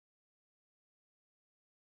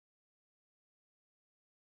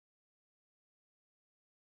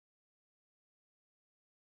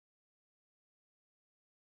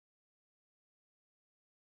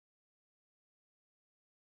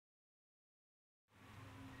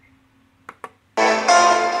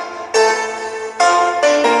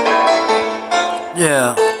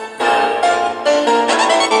Yeah.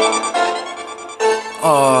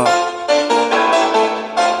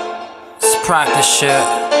 It's practice shit.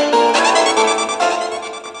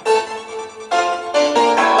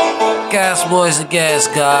 Gas boys and gas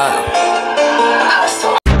god.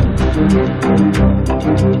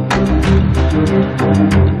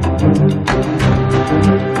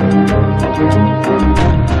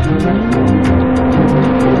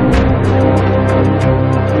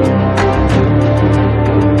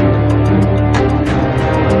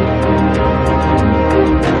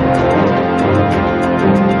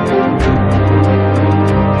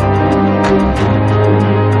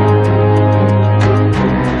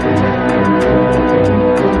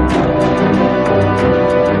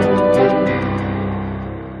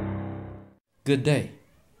 Good day.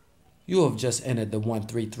 You have just entered the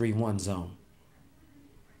 1331 zone.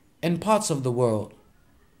 In parts of the world,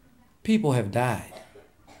 people have died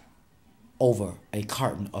over a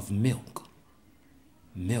carton of milk.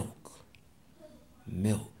 Milk.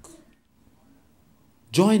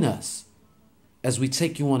 Join us as we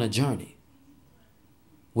take you on a journey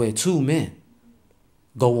where two men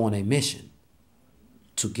go on a mission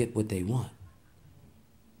to get what they want.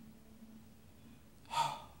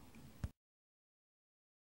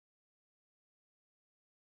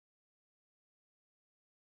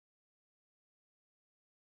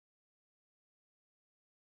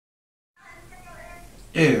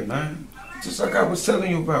 Yeah, man. Just like I was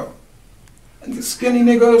telling you about. And the skinny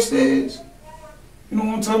nigga upstairs. You know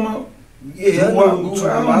what I'm talking about? Yeah, I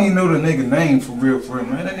don't even know the nigga name for real,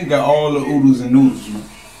 man. That nigga got all the oodles and noodles, man.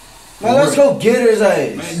 Man, let's go get his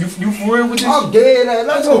ass. Man, you for real with this? I'm dead ass.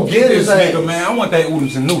 Let's go get this his ass. nigga, man. I want that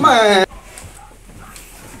oodles and noodles. Man.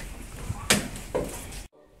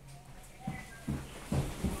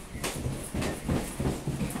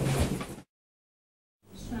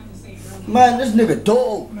 Man, this nigga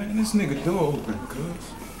dog. Man, this nigga door open,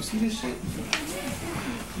 cuz. You see this shit?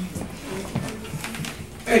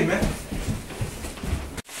 Hey, man.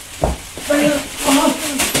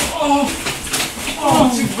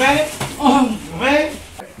 Too bad. Man.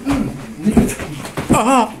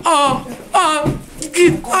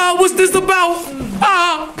 What's this about?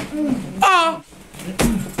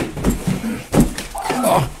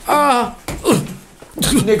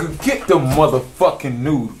 Nigga, get the motherfucking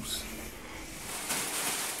noodles.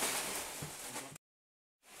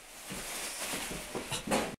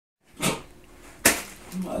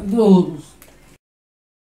 My noodles.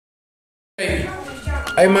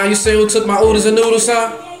 Hey man, you see who took my oodles and noodles,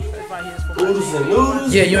 son? Oodles and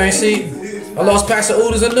noodles? Yeah, you ain't see? I lost packs of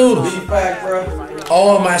oodles and noodles. Be back, bro.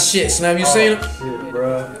 All my shit, Snap. You seen them? Shit,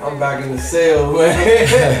 bro. I'm back in the cell,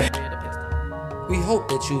 man. We hope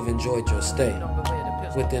that you've enjoyed your stay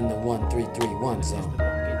within the 1331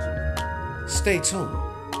 zone. Stay tuned.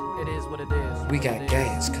 It is what it is. We got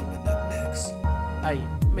gas coming up next. Hey,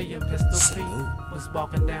 me and Pistol P Salute. was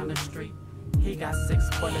walking down the street. He got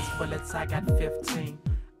 6 bullets, I got 15.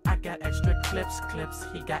 I got extra clips,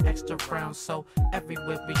 he got extra rounds. So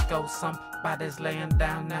everywhere we go, somebody's laying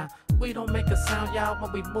down now. We don't make a sound, y'all,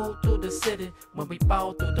 when we move through the city. When we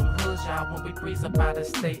ball through them hoods, y'all, when we breeze up out of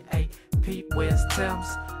state. Hey, Pete wears Timbs,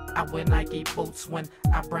 I wear Nike boots. When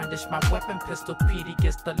I brandish my weapon, Pistol Petey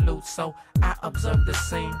gets the loot. So I observe the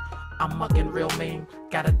scene, I'm mugging real mean.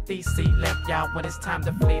 Got a DC left, y'all, when it's time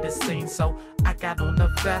to flee the scene. So I got on the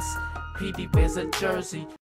vest, PD wears a jersey.